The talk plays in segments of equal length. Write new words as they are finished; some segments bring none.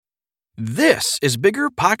This is Bigger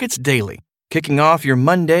Pockets Daily, kicking off your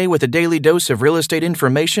Monday with a daily dose of real estate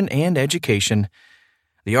information and education.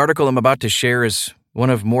 The article I'm about to share is one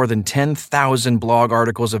of more than 10,000 blog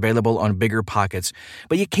articles available on Bigger Pockets,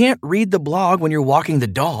 but you can't read the blog when you're walking the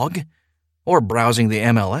dog or browsing the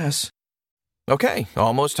MLS. Okay,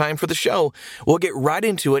 almost time for the show. We'll get right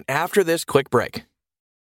into it after this quick break.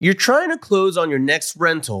 You're trying to close on your next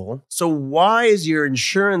rental, so why is your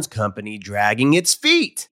insurance company dragging its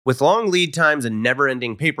feet? With long lead times and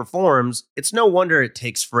never-ending paper forms, it's no wonder it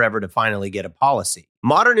takes forever to finally get a policy.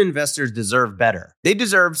 Modern investors deserve better. They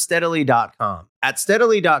deserve Steadily.com. At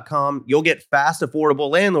Steadily.com, you'll get fast, affordable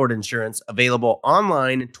landlord insurance available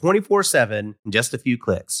online 24/7 in just a few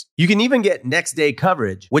clicks. You can even get next-day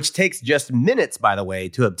coverage, which takes just minutes, by the way,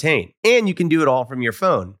 to obtain. And you can do it all from your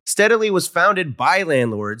phone. Steadily was founded by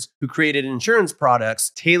landlords who created insurance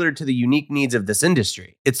products tailored to the unique needs of this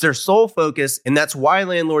industry. It's their sole focus, and that's why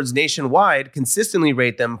landlords nationwide consistently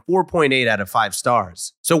rate them 4.8 out of 5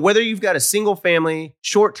 stars. So whether you've got a single-family,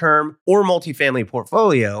 short-term, or multifamily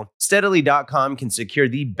portfolio, Steadily.com can secure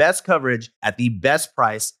the best coverage at the best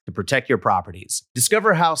price to protect your properties.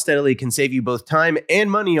 Discover how Steadily can save you both time and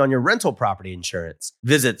money on your rental property insurance.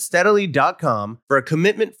 Visit Steadily.com for a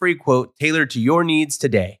commitment-free quote tailored to your needs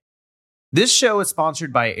today. This show is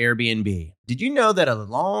sponsored by Airbnb. Did you know that a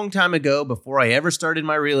long time ago, before I ever started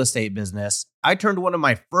my real estate business, I turned one of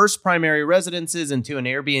my first primary residences into an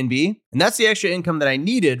Airbnb? And that's the extra income that I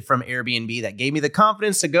needed from Airbnb that gave me the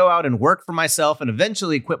confidence to go out and work for myself and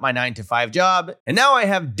eventually quit my 9-to-5 job. And now I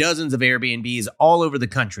have dozens of Airbnbs all over the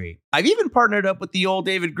country. I've even partnered up with the old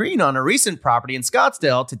David Green on a recent property in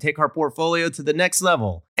Scottsdale to take our portfolio to the next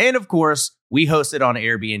level. And of course, we host it on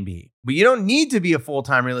Airbnb. But you don't need to be a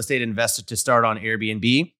full-time real estate investor to start on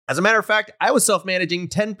Airbnb. As a matter of fact, I was self-managing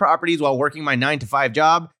 10 properties while working my 9-to-5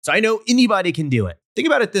 job, so I know anybody can do it. Think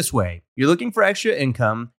about it this way. You're looking for extra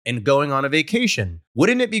income and going on a vacation.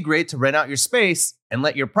 Wouldn't it be great to rent out your space and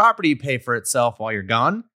let your property pay for itself while you're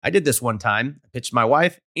gone? I did this one time. I pitched my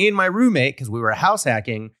wife and my roommate, because we were house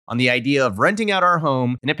hacking, on the idea of renting out our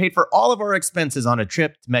home, and it paid for all of our expenses on a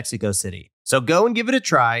trip to Mexico City. So go and give it a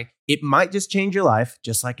try. It might just change your life,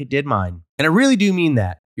 just like it did mine. And I really do mean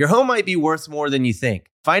that. Your home might be worth more than you think.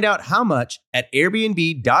 Find out how much at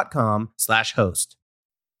airbnb.com/host.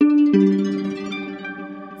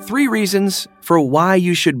 3 reasons for why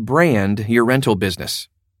you should brand your rental business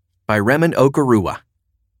by Remen Okarua.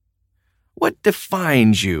 What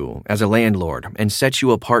defines you as a landlord and sets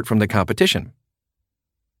you apart from the competition?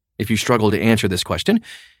 If you struggle to answer this question,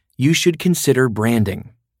 you should consider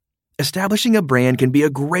branding. Establishing a brand can be a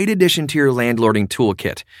great addition to your landlording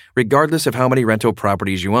toolkit, regardless of how many rental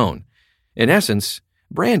properties you own. In essence,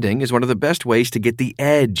 branding is one of the best ways to get the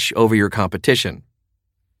edge over your competition.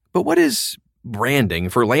 But what is branding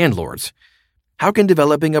for landlords? How can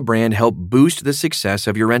developing a brand help boost the success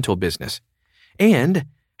of your rental business? And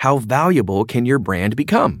how valuable can your brand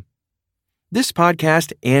become? This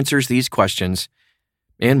podcast answers these questions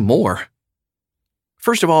and more.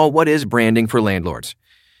 First of all, what is branding for landlords?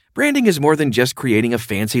 Branding is more than just creating a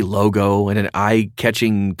fancy logo and an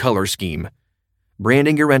eye-catching color scheme.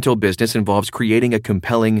 Branding your rental business involves creating a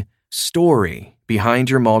compelling story behind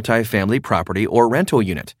your multifamily property or rental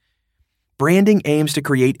unit. Branding aims to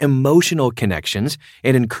create emotional connections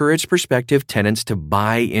and encourage prospective tenants to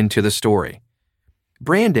buy into the story.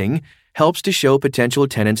 Branding helps to show potential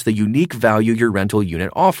tenants the unique value your rental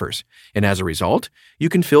unit offers, and as a result, you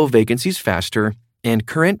can fill vacancies faster and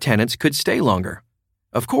current tenants could stay longer.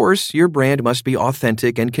 Of course, your brand must be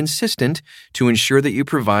authentic and consistent to ensure that you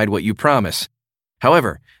provide what you promise.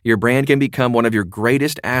 However, your brand can become one of your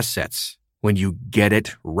greatest assets when you get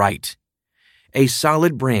it right. A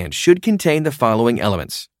solid brand should contain the following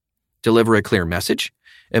elements: deliver a clear message,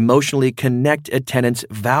 emotionally connect a tenant's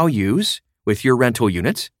values with your rental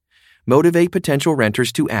units, motivate potential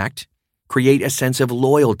renters to act, create a sense of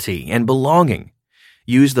loyalty and belonging,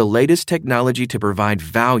 use the latest technology to provide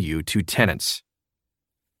value to tenants.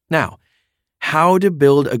 Now, how to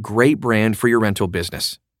build a great brand for your rental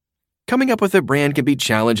business. Coming up with a brand can be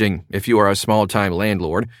challenging if you are a small-time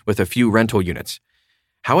landlord with a few rental units.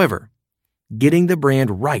 However, getting the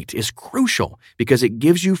brand right is crucial because it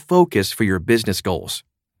gives you focus for your business goals.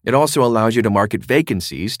 It also allows you to market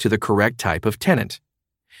vacancies to the correct type of tenant.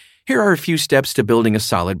 Here are a few steps to building a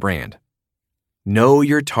solid brand. Know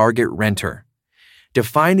your target renter.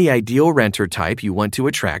 Define the ideal renter type you want to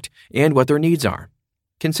attract and what their needs are.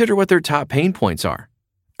 Consider what their top pain points are.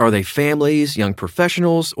 Are they families, young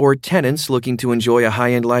professionals, or tenants looking to enjoy a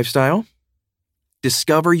high-end lifestyle?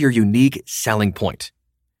 Discover your unique selling point.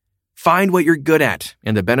 Find what you're good at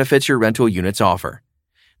and the benefits your rental units offer.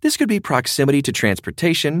 This could be proximity to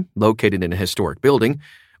transportation, located in a historic building,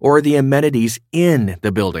 or the amenities in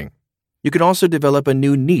the building. You can also develop a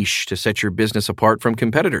new niche to set your business apart from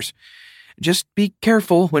competitors. Just be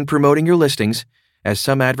careful when promoting your listings, as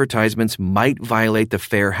some advertisements might violate the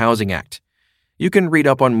Fair Housing Act. You can read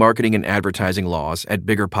up on marketing and advertising laws at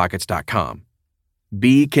biggerpockets.com.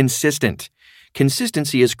 Be consistent.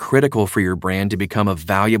 Consistency is critical for your brand to become a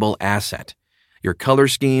valuable asset. Your color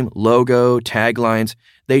scheme, logo, taglines,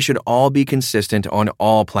 they should all be consistent on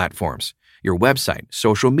all platforms: your website,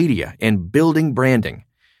 social media, and building branding.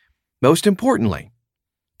 Most importantly,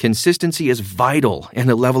 consistency is vital in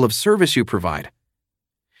the level of service you provide.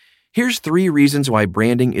 Here's 3 reasons why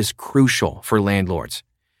branding is crucial for landlords.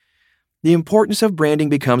 The importance of branding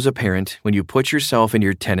becomes apparent when you put yourself in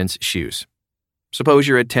your tenant's shoes. Suppose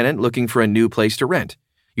you're a tenant looking for a new place to rent.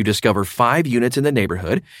 You discover 5 units in the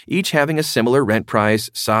neighborhood, each having a similar rent price,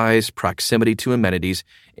 size, proximity to amenities,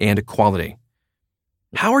 and quality.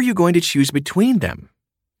 How are you going to choose between them?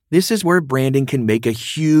 This is where branding can make a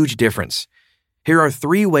huge difference. Here are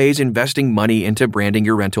 3 ways investing money into branding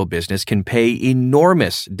your rental business can pay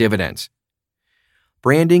enormous dividends.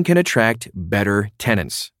 Branding can attract better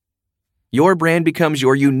tenants. Your brand becomes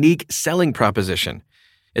your unique selling proposition.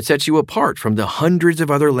 It sets you apart from the hundreds of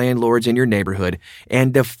other landlords in your neighborhood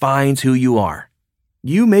and defines who you are.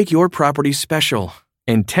 You make your property special,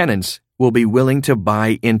 and tenants will be willing to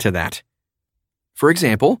buy into that. For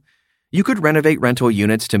example, you could renovate rental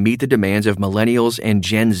units to meet the demands of millennials and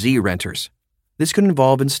Gen Z renters. This could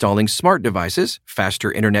involve installing smart devices,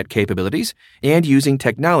 faster internet capabilities, and using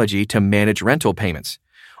technology to manage rental payments.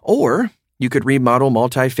 Or you could remodel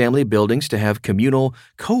multifamily buildings to have communal,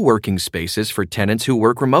 co-working spaces for tenants who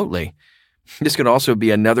work remotely. This could also be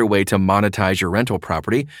another way to monetize your rental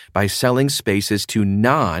property by selling spaces to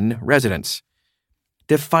non-residents.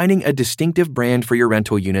 Defining a distinctive brand for your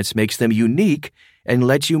rental units makes them unique and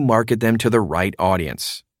lets you market them to the right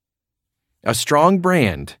audience. A strong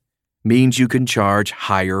brand means you can charge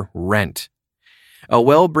higher rent. A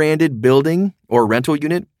well-branded building or rental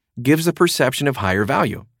unit gives a perception of higher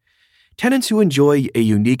value. Tenants who enjoy a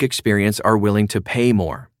unique experience are willing to pay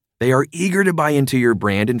more. They are eager to buy into your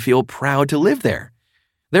brand and feel proud to live there.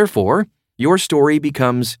 Therefore, your story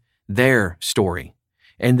becomes their story,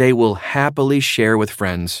 and they will happily share with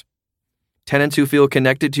friends. Tenants who feel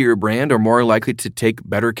connected to your brand are more likely to take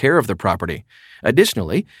better care of the property.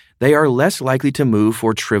 Additionally, they are less likely to move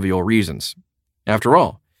for trivial reasons. After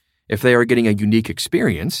all, if they are getting a unique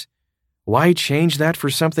experience, why change that for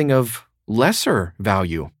something of lesser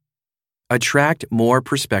value? Attract more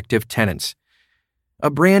prospective tenants. A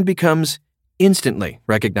brand becomes instantly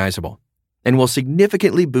recognizable and will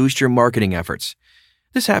significantly boost your marketing efforts.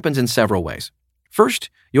 This happens in several ways. First,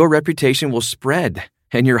 your reputation will spread,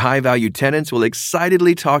 and your high-value tenants will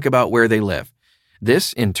excitedly talk about where they live.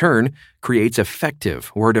 This, in turn, creates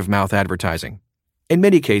effective word-of-mouth advertising. In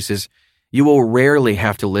many cases, you will rarely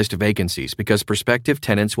have to list vacancies because prospective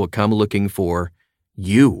tenants will come looking for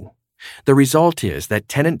you. The result is that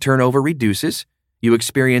tenant turnover reduces, you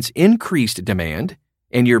experience increased demand,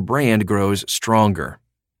 and your brand grows stronger.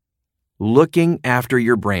 Looking after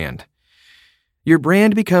your brand. Your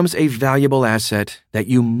brand becomes a valuable asset that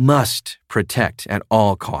you must protect at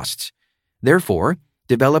all costs. Therefore,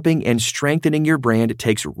 developing and strengthening your brand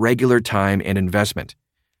takes regular time and investment.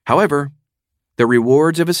 However, the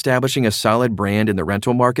rewards of establishing a solid brand in the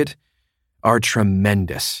rental market are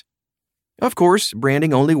tremendous. Of course,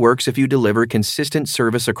 branding only works if you deliver consistent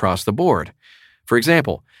service across the board. For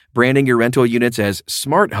example, branding your rental units as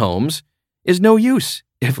smart homes is no use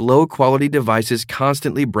if low-quality devices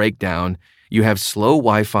constantly break down, you have slow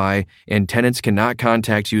Wi-Fi, and tenants cannot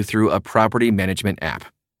contact you through a property management app.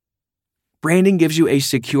 Branding gives you a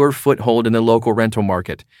secure foothold in the local rental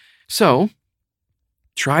market. So,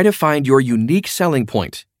 try to find your unique selling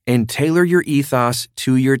point and tailor your ethos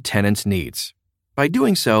to your tenants' needs. By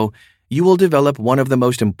doing so, you will develop one of the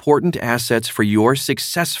most important assets for your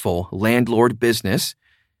successful landlord business,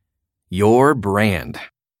 your brand.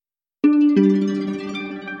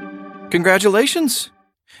 Congratulations!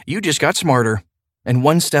 You just got smarter and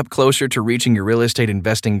one step closer to reaching your real estate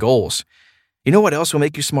investing goals. You know what else will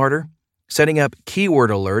make you smarter? Setting up keyword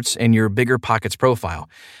alerts in your BiggerPockets profile.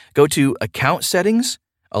 Go to Account Settings,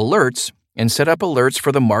 Alerts, and set up alerts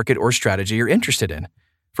for the market or strategy you're interested in.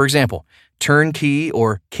 For example, Turnkey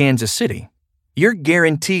or Kansas City. You're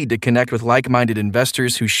guaranteed to connect with like-minded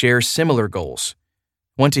investors who share similar goals.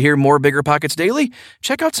 Want to hear more BiggerPockets Daily?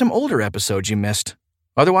 Check out some older episodes you missed.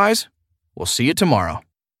 Otherwise, we'll see you tomorrow.